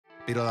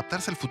Pero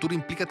adaptarse al futuro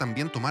implica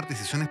también tomar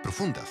decisiones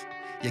profundas.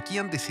 Y aquí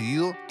han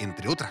decidido,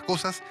 entre otras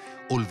cosas,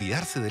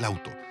 olvidarse del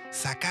auto,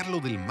 sacarlo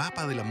del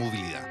mapa de la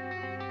movilidad.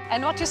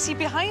 And what you see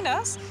behind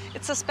us,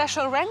 it's a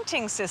special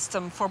renting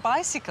system for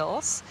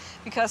bicycles,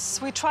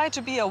 because we try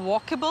to be a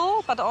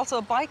walkable but also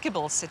a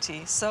bikeable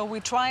city. So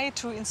we try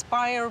to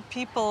inspire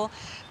people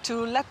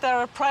to let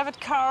their private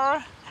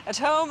car at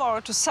home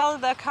or to sell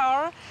their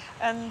car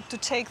and to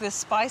take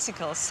this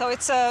bicycle. So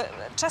it's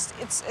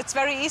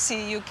very easy.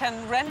 You can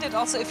rent it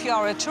also if you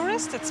are a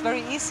tourist. It's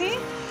very easy.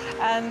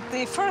 And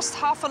the first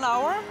half an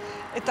hour,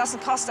 it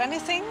doesn't cost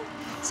anything.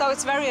 So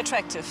it's very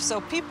attractive.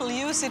 So people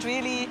use it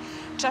really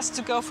just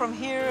to go from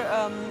here.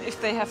 If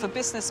they have a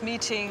business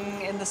meeting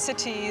in the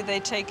city,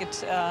 they take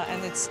it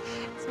and it's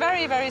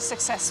very, very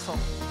successful.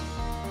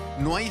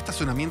 No hay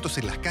estacionamientos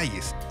en las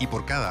calles y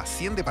por cada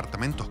 100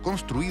 departamentos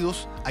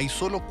construidos hay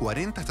solo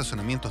 40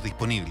 estacionamientos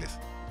disponibles.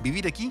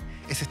 Vivir aquí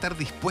es estar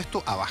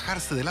dispuesto a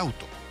bajarse del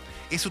auto.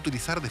 Es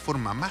utilizar de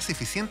forma más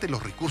eficiente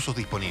los recursos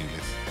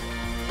disponibles.